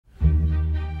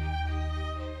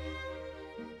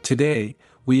Today,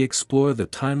 we explore the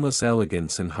timeless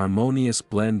elegance and harmonious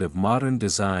blend of modern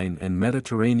design and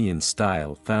Mediterranean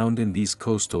style found in these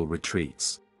coastal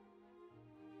retreats.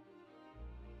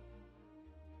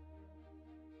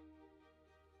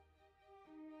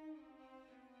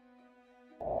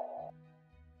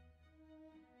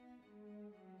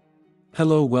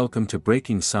 Hello, welcome to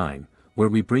Breaking Sign, where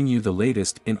we bring you the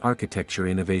latest in architecture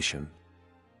innovation.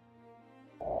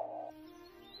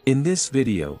 In this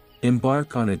video,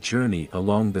 embark on a journey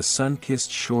along the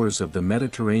sun-kissed shores of the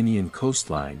Mediterranean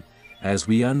coastline, as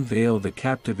we unveil the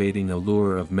captivating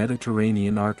allure of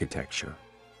Mediterranean architecture.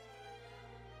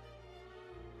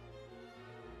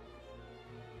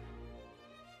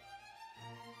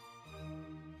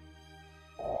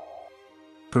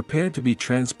 Prepare to be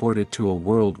transported to a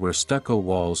world where stucco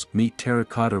walls meet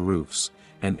terracotta roofs,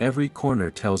 and every corner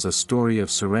tells a story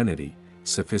of serenity,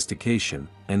 sophistication,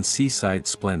 and seaside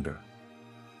splendor.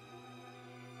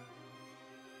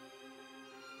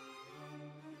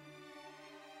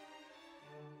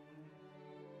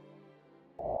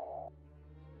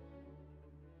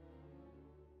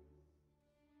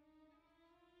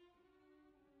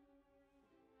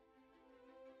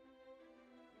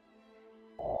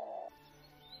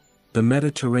 The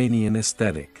Mediterranean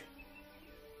aesthetic.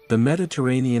 The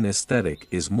Mediterranean aesthetic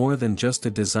is more than just a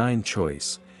design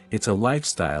choice, it's a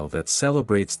lifestyle that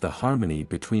celebrates the harmony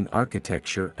between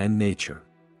architecture and nature.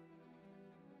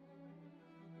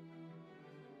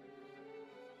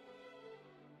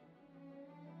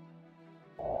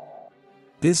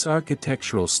 This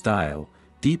architectural style,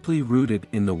 deeply rooted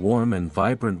in the warm and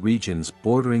vibrant regions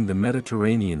bordering the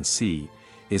Mediterranean Sea,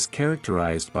 is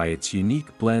characterized by its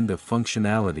unique blend of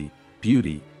functionality,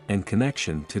 beauty, and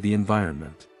connection to the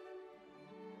environment.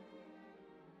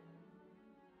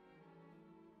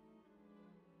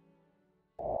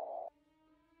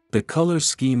 The color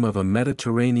scheme of a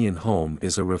Mediterranean home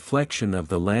is a reflection of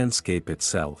the landscape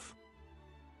itself.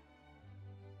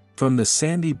 From the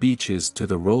sandy beaches to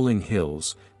the rolling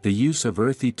hills, the use of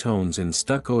earthy tones in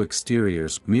stucco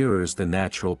exteriors mirrors the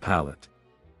natural palette.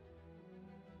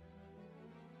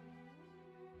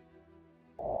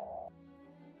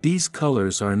 These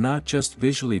colors are not just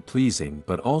visually pleasing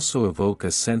but also evoke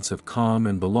a sense of calm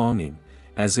and belonging,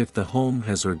 as if the home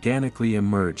has organically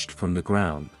emerged from the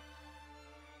ground.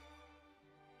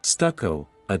 Stucco,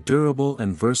 a durable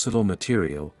and versatile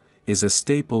material, is a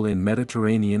staple in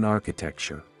Mediterranean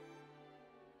architecture.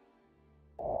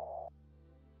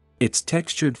 Its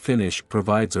textured finish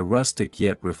provides a rustic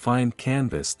yet refined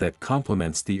canvas that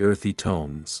complements the earthy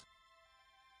tones.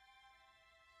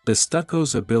 The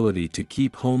stucco's ability to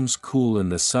keep homes cool in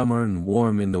the summer and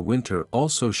warm in the winter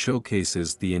also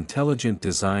showcases the intelligent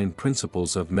design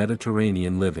principles of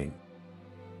Mediterranean living.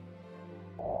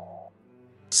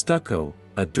 Stucco,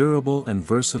 a durable and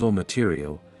versatile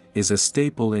material, is a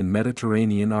staple in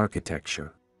Mediterranean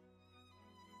architecture.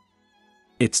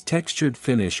 Its textured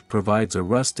finish provides a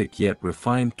rustic yet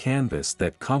refined canvas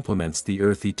that complements the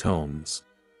earthy tones.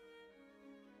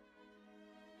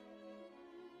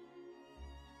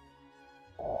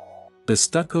 The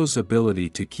stucco's ability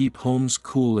to keep homes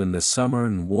cool in the summer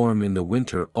and warm in the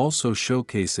winter also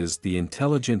showcases the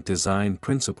intelligent design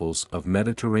principles of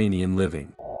Mediterranean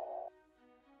living.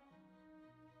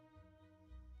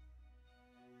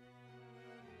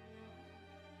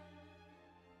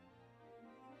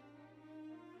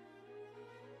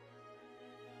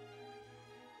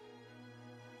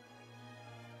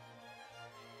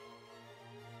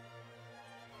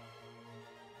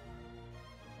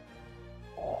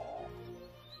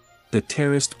 The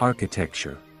terraced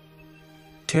architecture.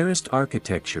 Terraced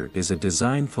architecture is a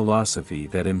design philosophy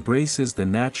that embraces the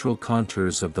natural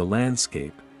contours of the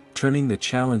landscape, turning the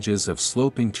challenges of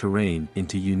sloping terrain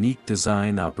into unique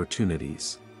design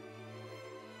opportunities.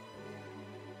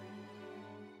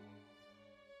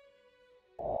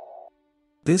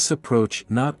 This approach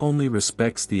not only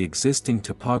respects the existing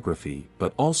topography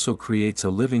but also creates a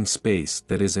living space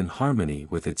that is in harmony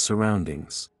with its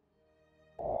surroundings.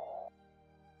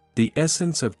 The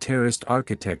essence of terraced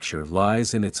architecture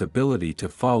lies in its ability to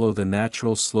follow the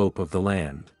natural slope of the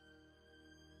land.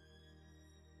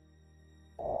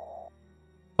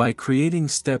 By creating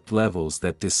stepped levels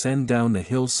that descend down the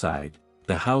hillside,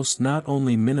 the house not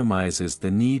only minimizes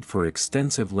the need for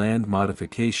extensive land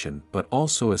modification but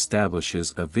also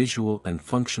establishes a visual and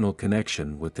functional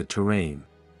connection with the terrain.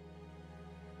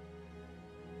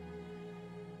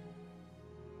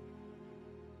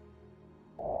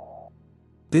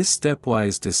 This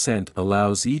stepwise descent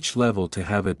allows each level to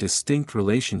have a distinct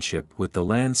relationship with the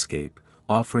landscape,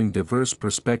 offering diverse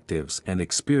perspectives and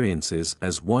experiences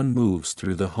as one moves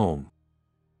through the home.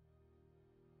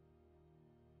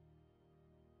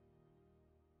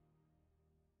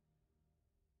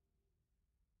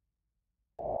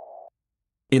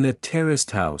 In a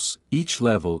terraced house, each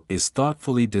level is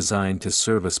thoughtfully designed to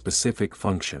serve a specific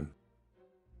function.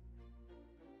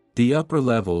 The upper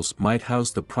levels might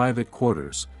house the private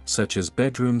quarters, such as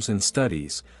bedrooms and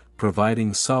studies,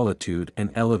 providing solitude and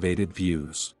elevated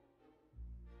views.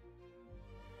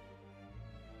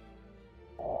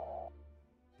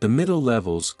 The middle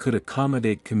levels could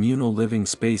accommodate communal living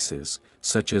spaces,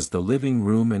 such as the living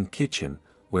room and kitchen,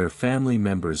 where family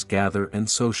members gather and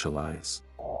socialize.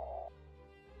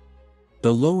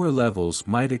 The lower levels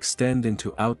might extend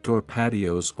into outdoor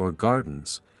patios or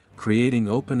gardens, creating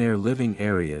open-air living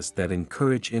areas that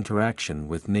encourage interaction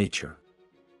with nature.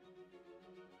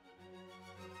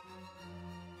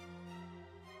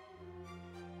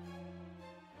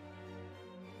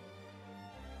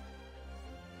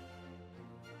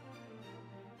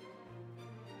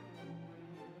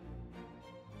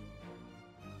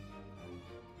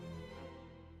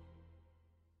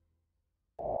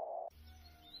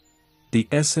 The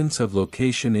essence of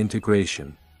location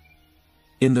integration.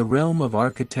 In the realm of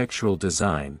architectural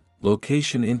design,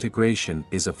 location integration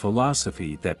is a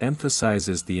philosophy that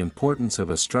emphasizes the importance of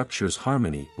a structure's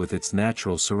harmony with its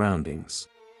natural surroundings.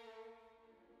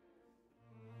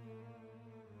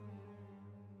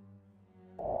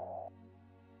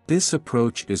 This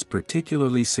approach is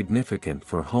particularly significant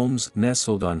for homes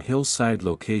nestled on hillside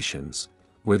locations,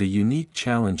 where the unique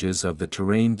challenges of the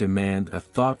terrain demand a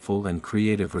thoughtful and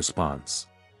creative response.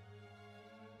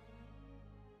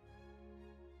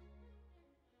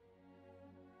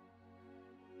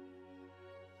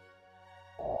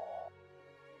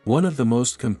 One of the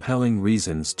most compelling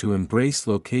reasons to embrace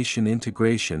location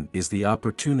integration is the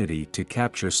opportunity to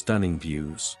capture stunning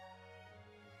views.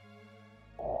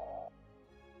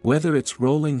 Whether it's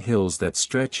rolling hills that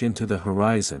stretch into the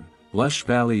horizon, lush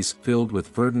valleys filled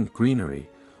with verdant greenery,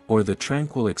 or the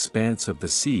tranquil expanse of the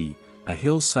sea, a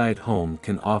hillside home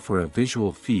can offer a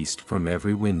visual feast from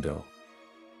every window.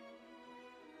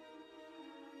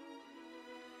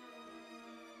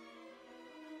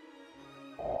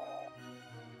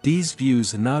 These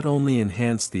views not only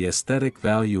enhance the aesthetic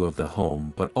value of the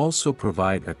home but also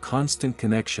provide a constant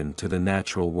connection to the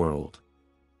natural world.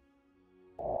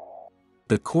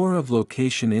 The core of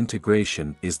location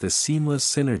integration is the seamless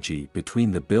synergy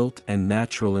between the built and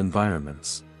natural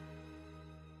environments.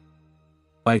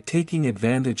 By taking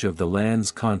advantage of the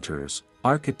land's contours,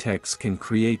 architects can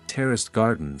create terraced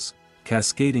gardens,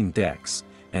 cascading decks,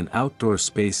 and outdoor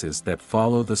spaces that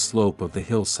follow the slope of the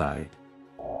hillside.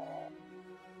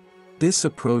 This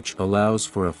approach allows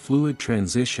for a fluid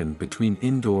transition between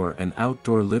indoor and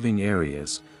outdoor living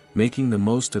areas, making the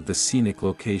most of the scenic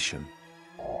location.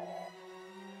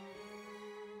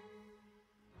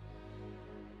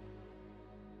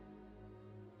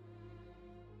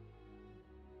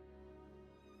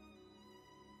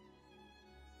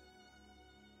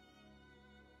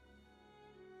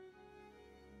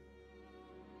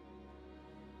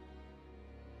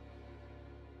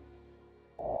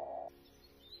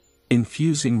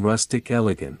 Infusing rustic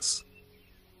elegance.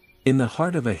 In the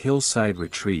heart of a hillside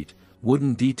retreat,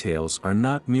 wooden details are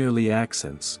not merely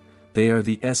accents, they are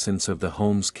the essence of the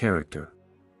home's character.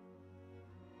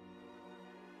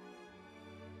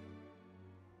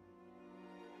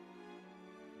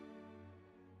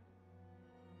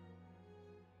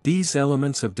 These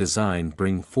elements of design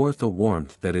bring forth a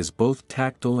warmth that is both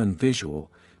tactile and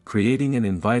visual, creating an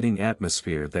inviting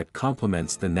atmosphere that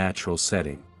complements the natural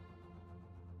setting.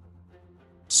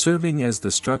 Serving as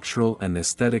the structural and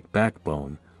aesthetic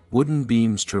backbone, wooden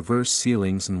beams traverse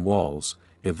ceilings and walls,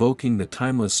 evoking the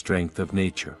timeless strength of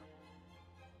nature.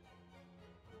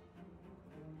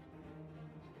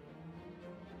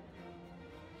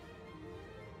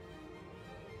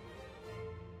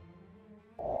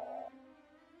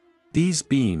 These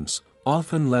beams,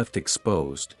 often left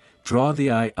exposed, draw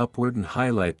the eye upward and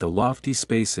highlight the lofty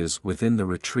spaces within the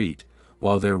retreat,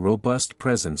 while their robust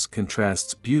presence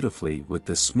contrasts beautifully with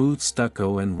the smooth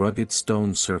stucco and rugged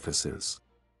stone surfaces.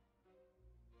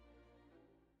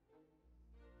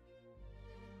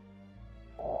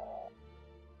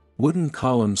 Wooden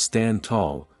columns stand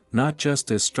tall, not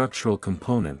just as structural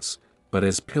components, but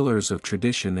as pillars of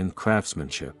tradition and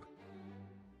craftsmanship.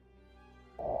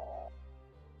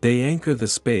 They anchor the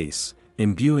space,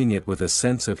 imbuing it with a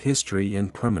sense of history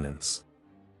and permanence.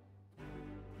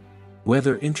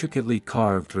 Whether intricately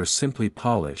carved or simply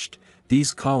polished,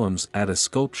 these columns add a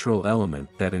sculptural element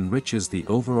that enriches the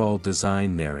overall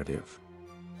design narrative.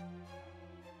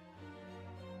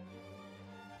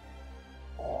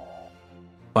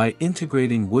 By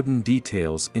integrating wooden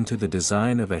details into the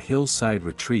design of a hillside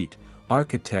retreat,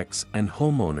 architects and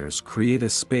homeowners create a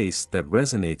space that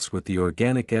resonates with the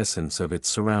organic essence of its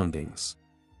surroundings.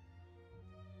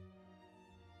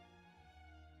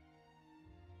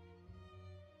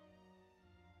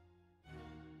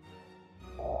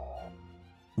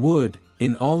 Wood,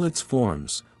 in all its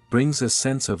forms, brings a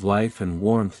sense of life and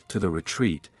warmth to the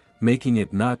retreat, making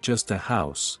it not just a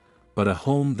house, but a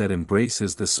home that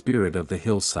embraces the spirit of the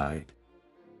hillside.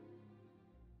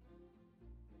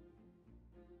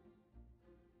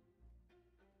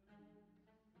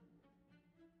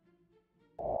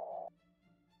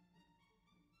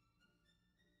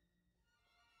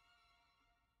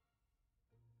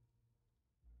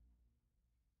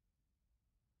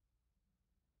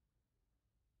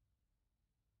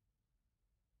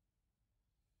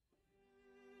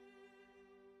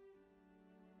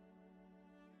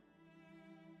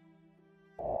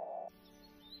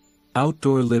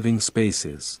 Outdoor living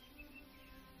spaces.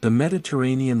 The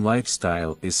Mediterranean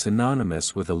lifestyle is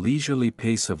synonymous with a leisurely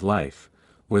pace of life,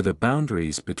 where the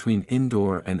boundaries between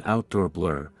indoor and outdoor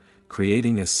blur,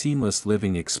 creating a seamless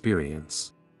living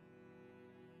experience.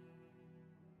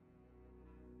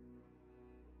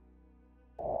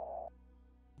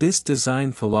 This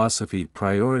design philosophy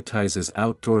prioritizes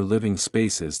outdoor living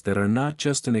spaces that are not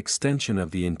just an extension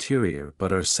of the interior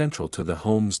but are central to the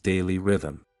home's daily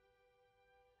rhythm.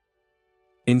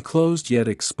 Enclosed yet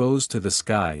exposed to the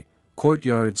sky,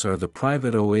 courtyards are the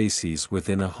private oases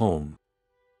within a home.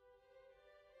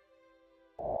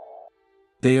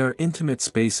 They are intimate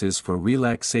spaces for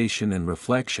relaxation and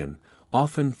reflection,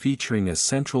 often featuring a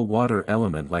central water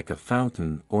element like a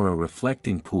fountain or a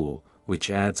reflecting pool,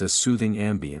 which adds a soothing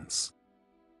ambience.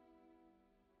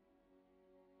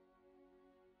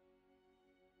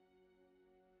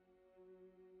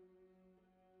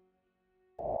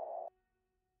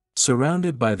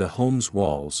 Surrounded by the home's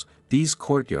walls, these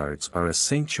courtyards are a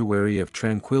sanctuary of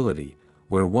tranquility,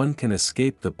 where one can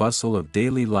escape the bustle of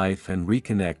daily life and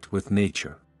reconnect with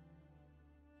nature.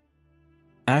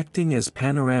 Acting as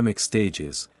panoramic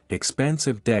stages,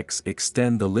 expansive decks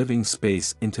extend the living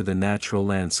space into the natural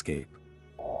landscape.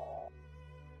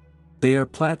 They are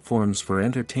platforms for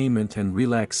entertainment and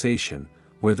relaxation,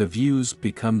 where the views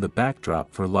become the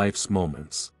backdrop for life's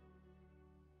moments.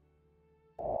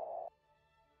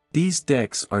 These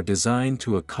decks are designed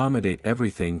to accommodate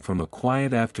everything from a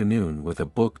quiet afternoon with a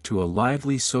book to a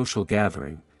lively social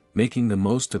gathering, making the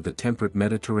most of the temperate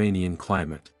Mediterranean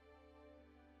climate.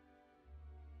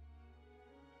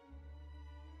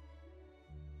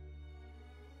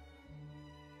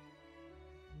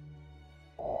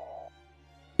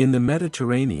 In the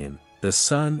Mediterranean, the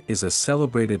sun is a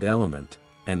celebrated element,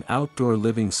 and outdoor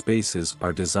living spaces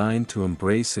are designed to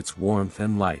embrace its warmth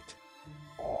and light.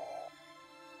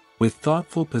 With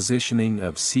thoughtful positioning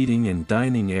of seating and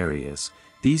dining areas,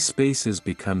 these spaces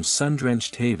become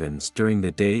sun-drenched havens during the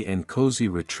day and cozy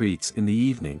retreats in the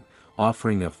evening,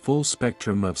 offering a full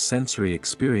spectrum of sensory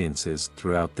experiences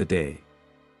throughout the day.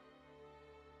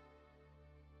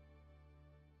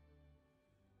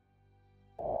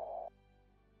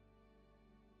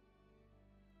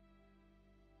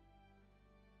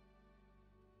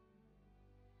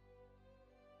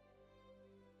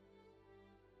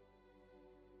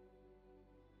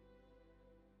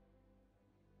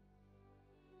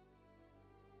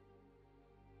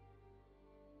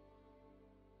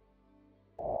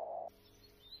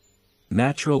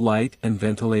 Natural light and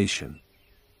ventilation.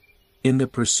 In the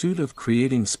pursuit of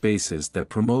creating spaces that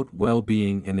promote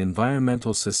well-being and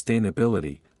environmental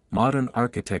sustainability, modern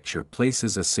architecture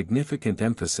places a significant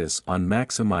emphasis on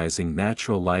maximizing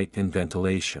natural light and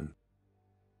ventilation.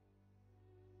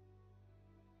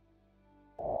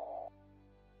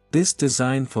 This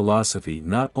design philosophy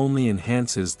not only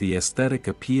enhances the aesthetic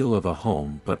appeal of a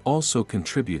home but also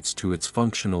contributes to its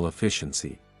functional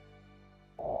efficiency.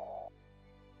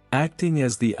 Acting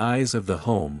as the eyes of the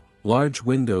home, large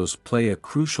windows play a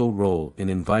crucial role in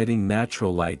inviting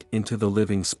natural light into the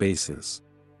living spaces.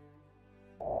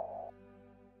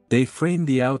 They frame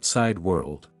the outside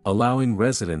world, allowing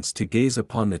residents to gaze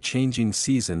upon the changing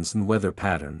seasons and weather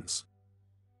patterns.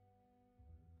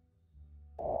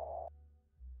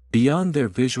 Beyond their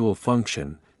visual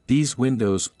function, these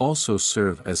windows also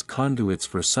serve as conduits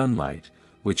for sunlight,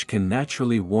 which can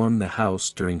naturally warm the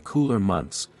house during cooler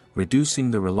months,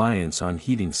 reducing the reliance on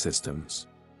heating systems.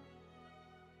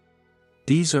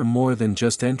 These are more than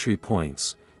just entry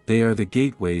points, they are the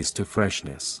gateways to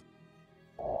freshness.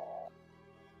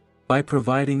 By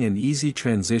providing an easy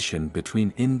transition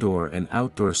between indoor and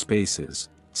outdoor spaces,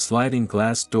 sliding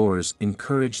glass doors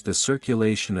encourage the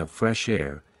circulation of fresh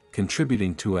air,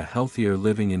 contributing to a healthier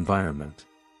living environment.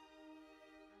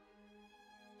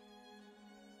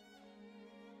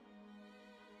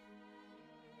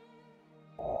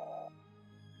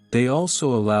 They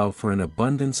also allow for an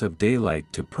abundance of daylight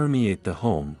to permeate the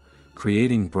home,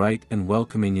 creating bright and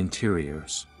welcoming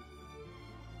interiors.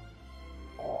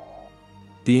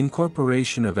 The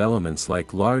incorporation of elements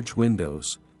like large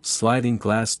windows, sliding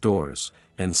glass doors,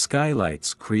 and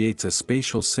skylights creates a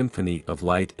spatial symphony of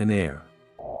light and air.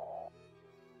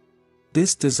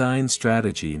 This design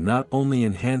strategy not only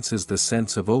enhances the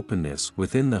sense of openness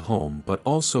within the home but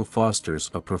also fosters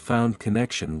a profound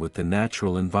connection with the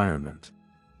natural environment.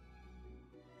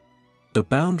 The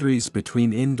boundaries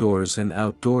between indoors and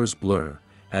outdoors blur,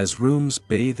 as rooms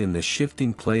bathe in the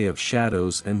shifting play of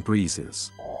shadows and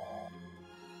breezes.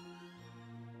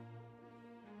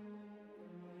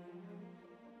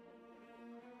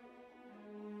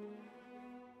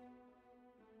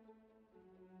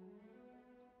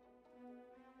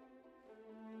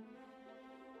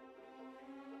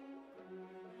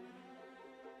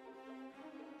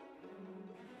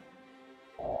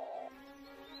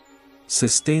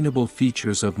 Sustainable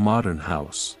features of modern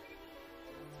house.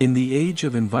 In the age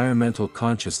of environmental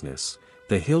consciousness,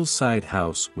 the hillside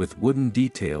house with wooden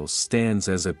details stands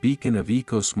as a beacon of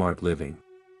eco-smart living.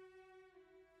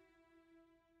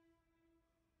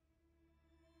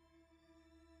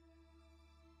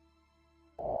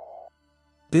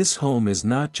 This home is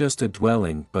not just a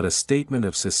dwelling but a statement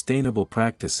of sustainable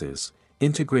practices,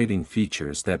 integrating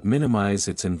features that minimize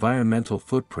its environmental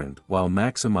footprint while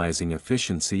maximizing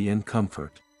efficiency and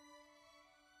comfort.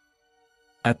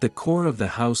 At the core of the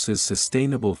house's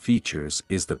sustainable features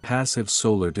is the passive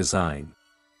solar design.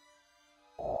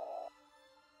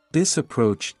 This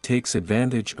approach takes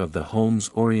advantage of the home's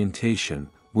orientation,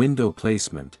 window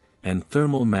placement, and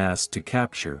thermal mass to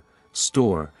capture,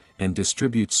 store, and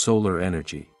distribute solar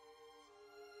energy.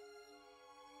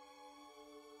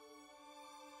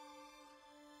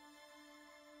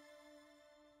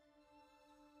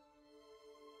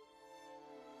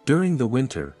 During the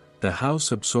winter, the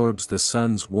house absorbs the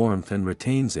sun's warmth and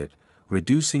retains it,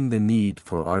 reducing the need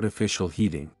for artificial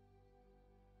heating.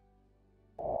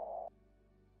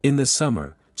 In the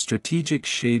summer, strategic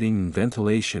shading and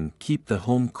ventilation keep the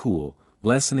home cool,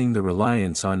 lessening the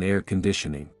reliance on air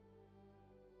conditioning.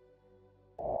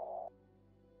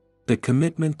 The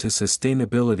commitment to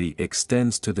sustainability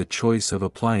extends to the choice of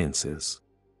appliances.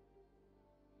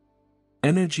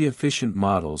 Energy-efficient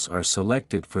models are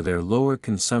selected for their lower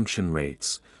consumption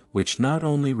rates, which not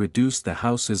only reduce the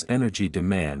house's energy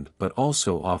demand but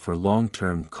also offer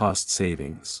long-term cost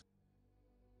savings.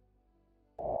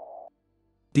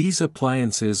 These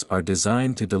appliances are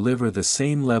designed to deliver the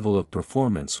same level of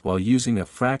performance while using a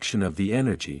fraction of the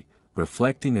energy,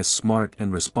 reflecting a smart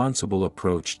and responsible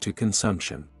approach to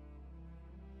consumption.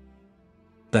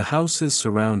 The house's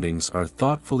surroundings are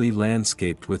thoughtfully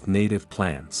landscaped with native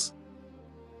plants.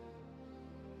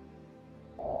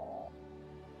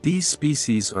 These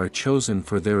species are chosen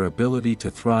for their ability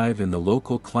to thrive in the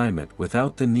local climate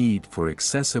without the need for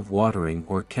excessive watering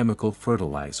or chemical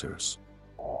fertilizers.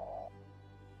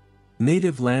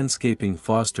 Native landscaping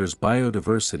fosters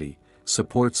biodiversity,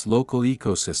 supports local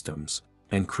ecosystems,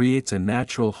 and creates a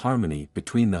natural harmony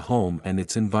between the home and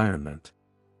its environment.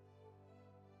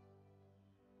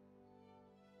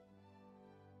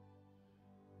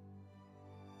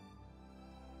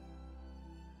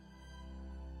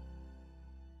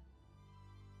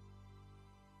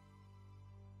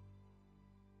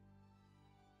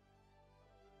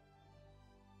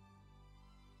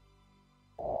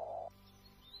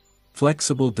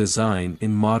 Flexible design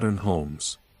in modern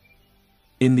homes.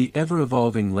 In the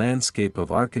ever-evolving landscape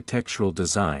of architectural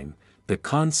design, the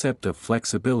concept of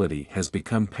flexibility has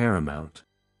become paramount.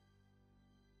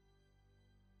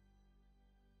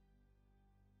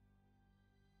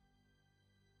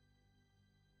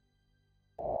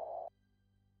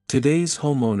 Today's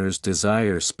homeowners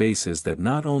desire spaces that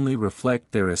not only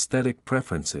reflect their aesthetic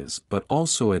preferences but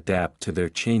also adapt to their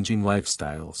changing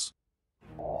lifestyles.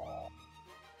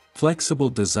 Flexible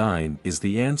design is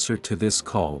the answer to this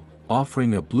call,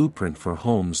 offering a blueprint for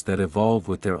homes that evolve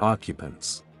with their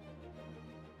occupants.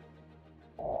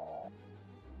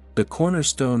 The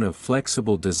cornerstone of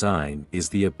flexible design is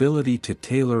the ability to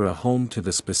tailor a home to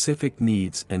the specific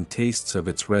needs and tastes of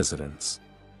its residents.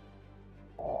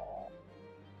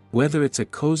 Whether it's a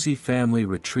cozy family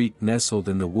retreat nestled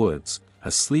in the woods,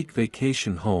 a sleek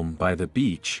vacation home by the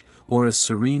beach, or a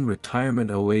serene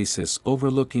retirement oasis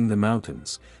overlooking the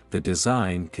mountains, the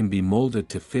design can be molded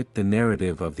to fit the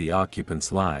narrative of the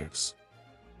occupants' lives.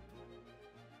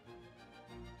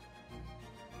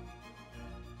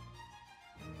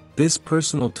 This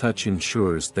personal touch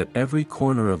ensures that every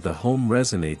corner of the home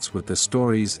resonates with the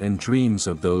stories and dreams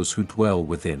of those who dwell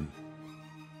within.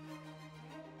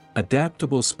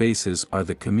 Adaptable spaces are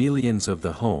the chameleons of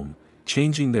the home,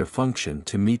 changing their function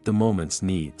to meet the moment's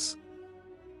needs.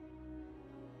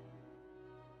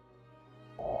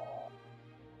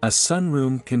 A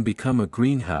sunroom can become a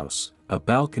greenhouse, a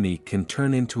balcony can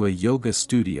turn into a yoga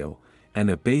studio, and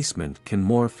a basement can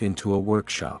morph into a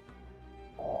workshop.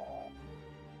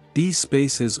 These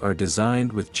spaces are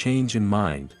designed with change in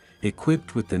mind,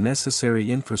 equipped with the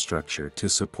necessary infrastructure to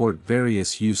support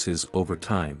various uses over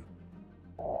time.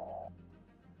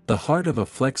 The heart of a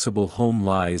flexible home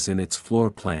lies in its floor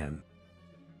plan.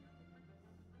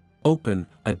 Open,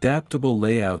 adaptable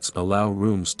layouts allow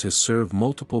rooms to serve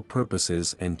multiple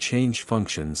purposes and change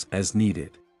functions as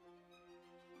needed.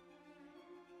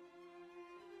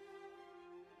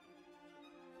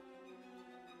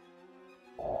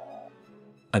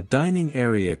 A dining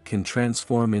area can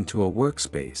transform into a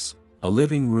workspace, a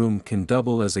living room can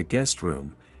double as a guest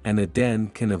room, and a den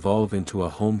can evolve into a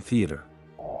home theater.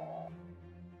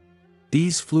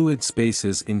 These fluid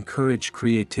spaces encourage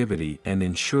creativity and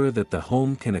ensure that the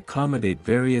home can accommodate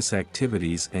various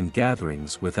activities and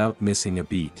gatherings without missing a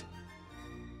beat.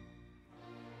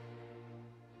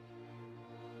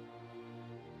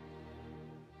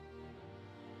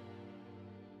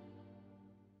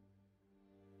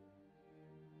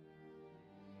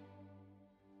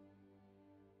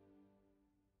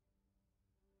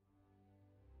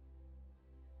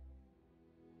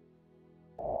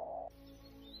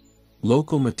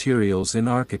 Local materials in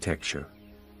architecture.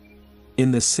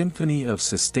 In the symphony of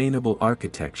sustainable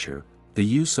architecture, the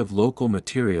use of local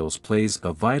materials plays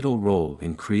a vital role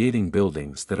in creating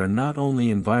buildings that are not only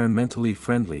environmentally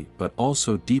friendly but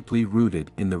also deeply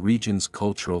rooted in the region's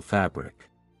cultural fabric.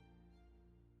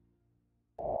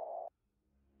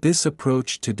 This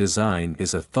approach to design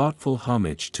is a thoughtful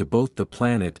homage to both the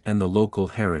planet and the local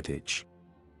heritage.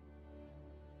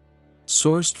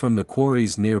 Sourced from the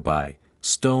quarries nearby,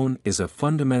 stone is a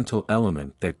fundamental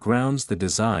element that grounds the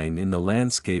design in the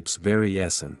landscape's very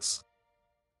essence.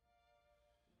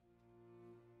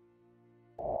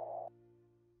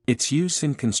 Its use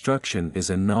in construction is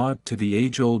a nod to the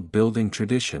age-old building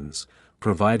traditions,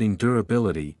 providing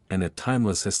durability and a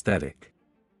timeless aesthetic.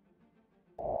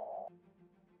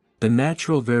 The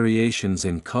natural variations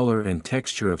in color and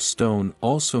texture of stone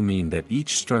also mean that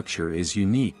each structure is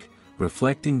unique,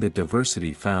 reflecting the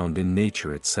diversity found in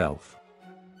nature itself.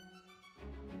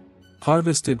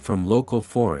 Harvested from local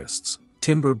forests,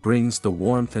 timber brings the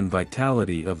warmth and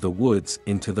vitality of the woods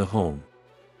into the home.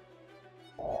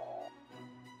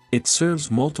 It serves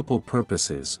multiple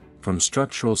purposes, from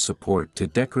structural support to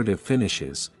decorative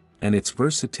finishes, and its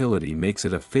versatility makes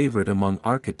it a favorite among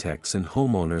architects and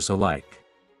homeowners alike.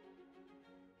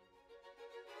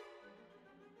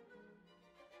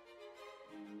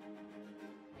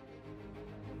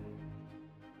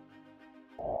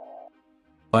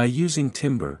 By using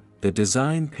timber, the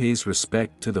design pays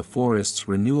respect to the forest's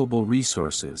renewable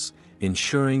resources,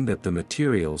 ensuring that the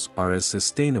materials are as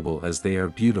sustainable as they are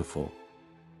beautiful.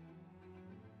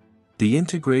 The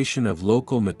integration of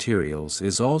local materials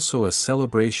is also a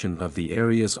celebration of the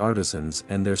area's artisans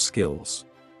and their skills.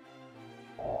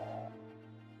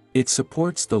 It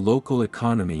supports the local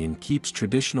economy and keeps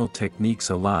traditional techniques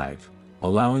alive,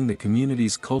 allowing the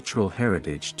community's cultural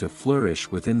heritage to flourish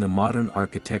within the modern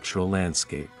architectural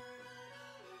landscape.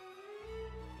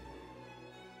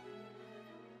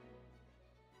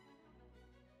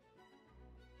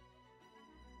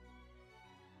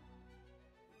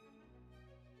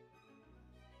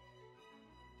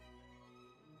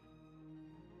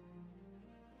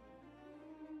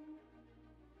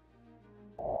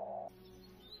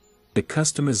 The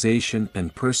customization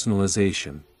and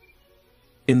personalization.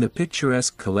 In the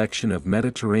picturesque collection of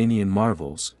Mediterranean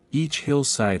marvels, each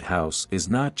hillside house is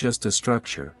not just a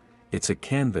structure, it's a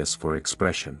canvas for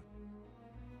expression.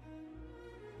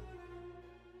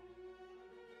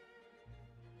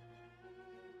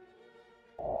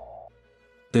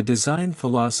 The design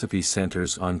philosophy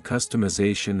centers on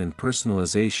customization and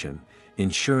personalization,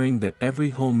 ensuring that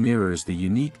every home mirrors the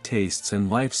unique tastes and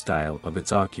lifestyle of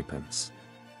its occupants.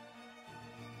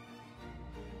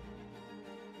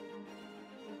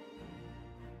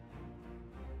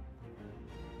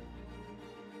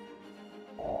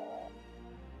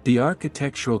 The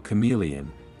architectural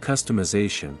chameleon,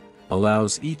 customization,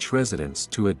 allows each residence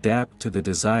to adapt to the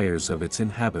desires of its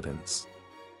inhabitants.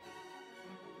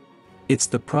 It's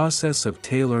the process of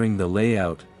tailoring the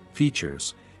layout,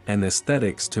 features, and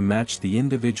aesthetics to match the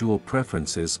individual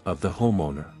preferences of the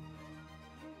homeowner.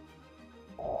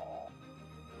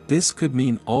 This could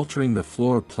mean altering the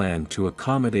floor plan to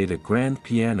accommodate a grand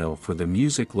piano for the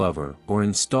music lover or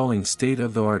installing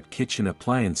state-of-the-art kitchen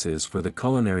appliances for the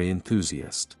culinary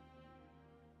enthusiast.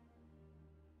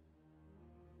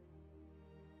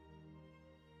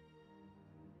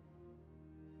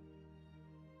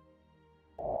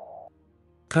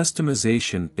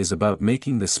 Customization is about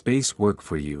making the space work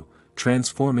for you,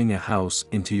 transforming a house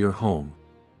into your home.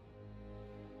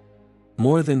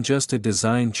 More than just a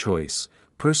design choice,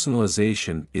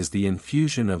 personalization is the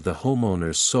infusion of the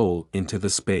homeowner's soul into the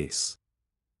space.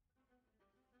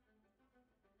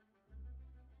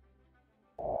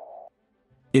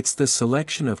 It's the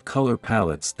selection of color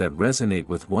palettes that resonate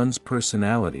with one's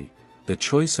personality, the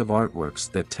choice of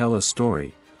artworks that tell a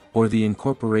story, or the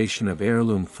incorporation of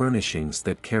heirloom furnishings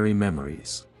that carry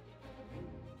memories.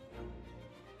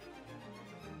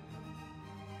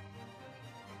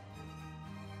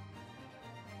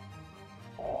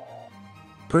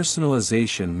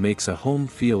 Personalization makes a home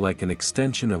feel like an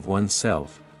extension of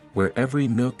oneself, where every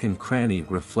nook and cranny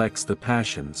reflects the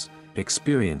passions,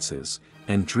 experiences,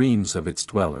 and dreams of its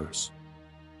dwellers.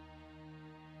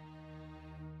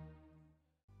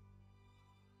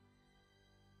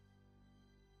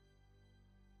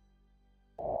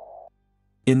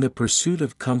 In the pursuit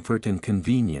of comfort and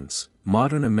convenience,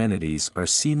 modern amenities are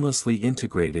seamlessly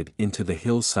integrated into the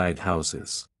hillside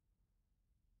houses.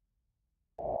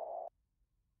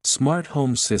 Smart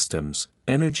home systems,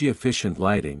 energy-efficient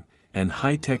lighting, and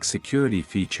high-tech security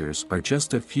features are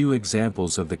just a few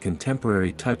examples of the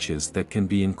contemporary touches that can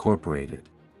be incorporated.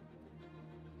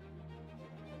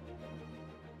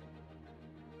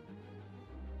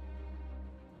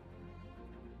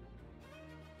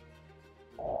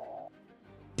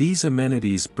 These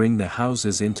amenities bring the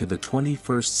houses into the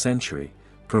 21st century,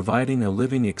 providing a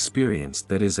living experience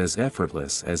that is as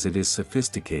effortless as it is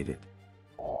sophisticated.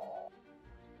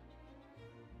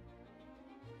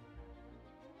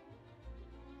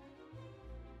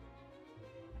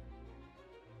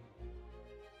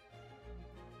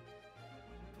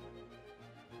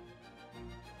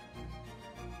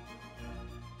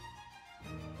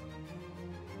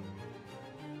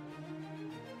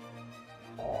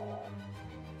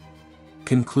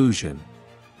 Conclusion.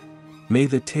 May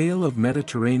the tale of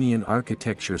Mediterranean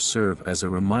architecture serve as a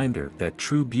reminder that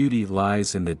true beauty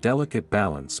lies in the delicate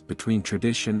balance between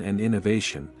tradition and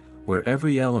innovation, where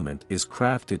every element is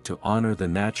crafted to honor the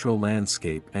natural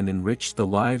landscape and enrich the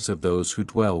lives of those who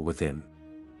dwell within.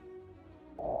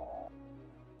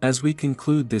 As we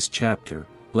conclude this chapter,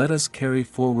 let us carry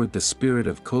forward the spirit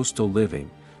of coastal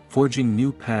living, forging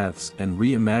new paths and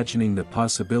reimagining the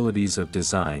possibilities of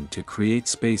design to create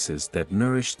spaces that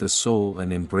nourish the soul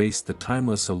and embrace the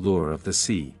timeless allure of the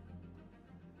sea.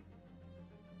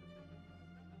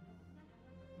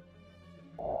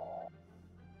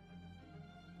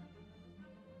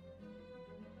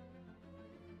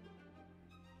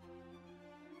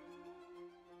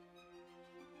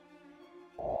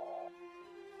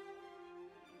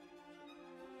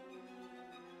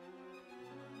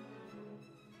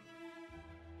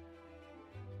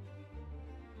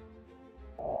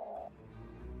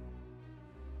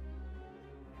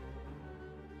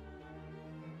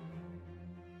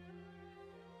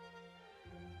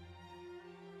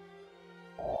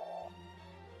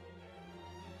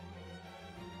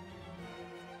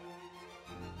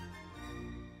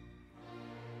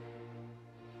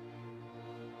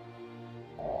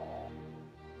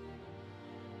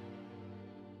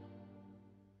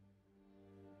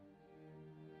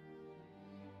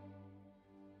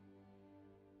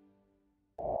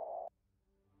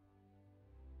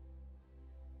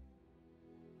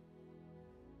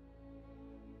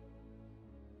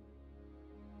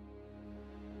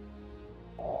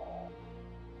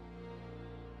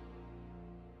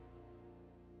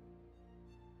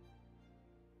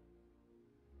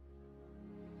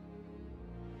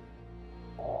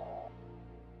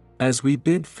 As we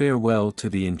bid farewell to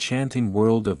the enchanting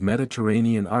world of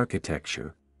Mediterranean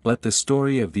architecture, let the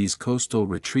story of these coastal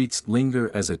retreats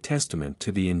linger as a testament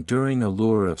to the enduring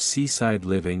allure of seaside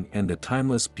living and the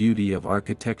timeless beauty of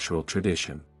architectural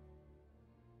tradition.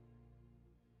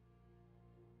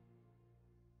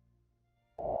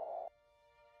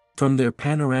 From their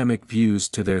panoramic views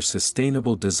to their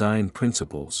sustainable design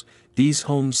principles, these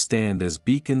homes stand as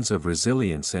beacons of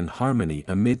resilience and harmony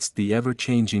amidst the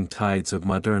ever-changing tides of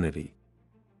modernity.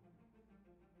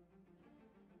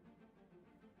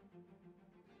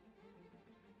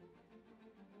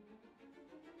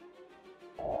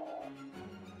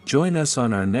 Join us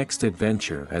on our next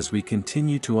adventure as we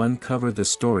continue to uncover the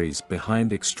stories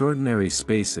behind extraordinary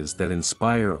spaces that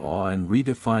inspire awe and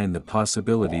redefine the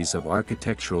possibilities of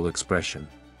architectural expression.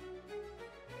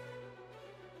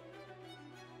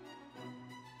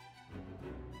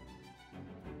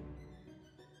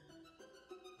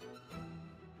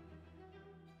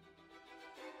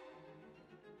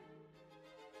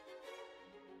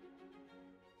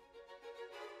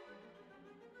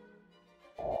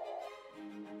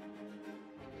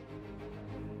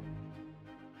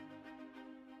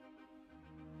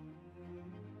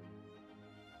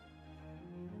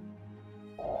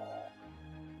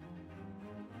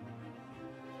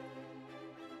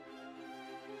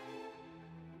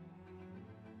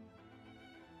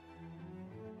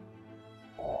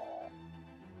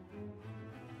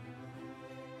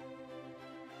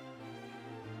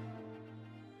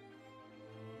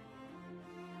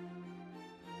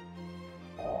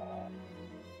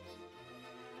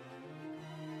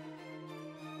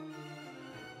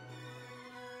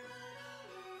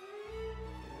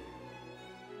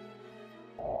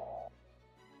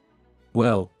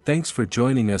 Well, thanks for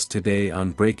joining us today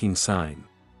on Breaking Sign.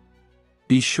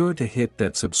 Be sure to hit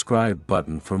that subscribe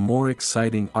button for more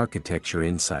exciting architecture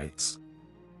insights.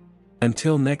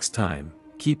 Until next time,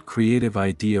 keep creative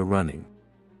idea running.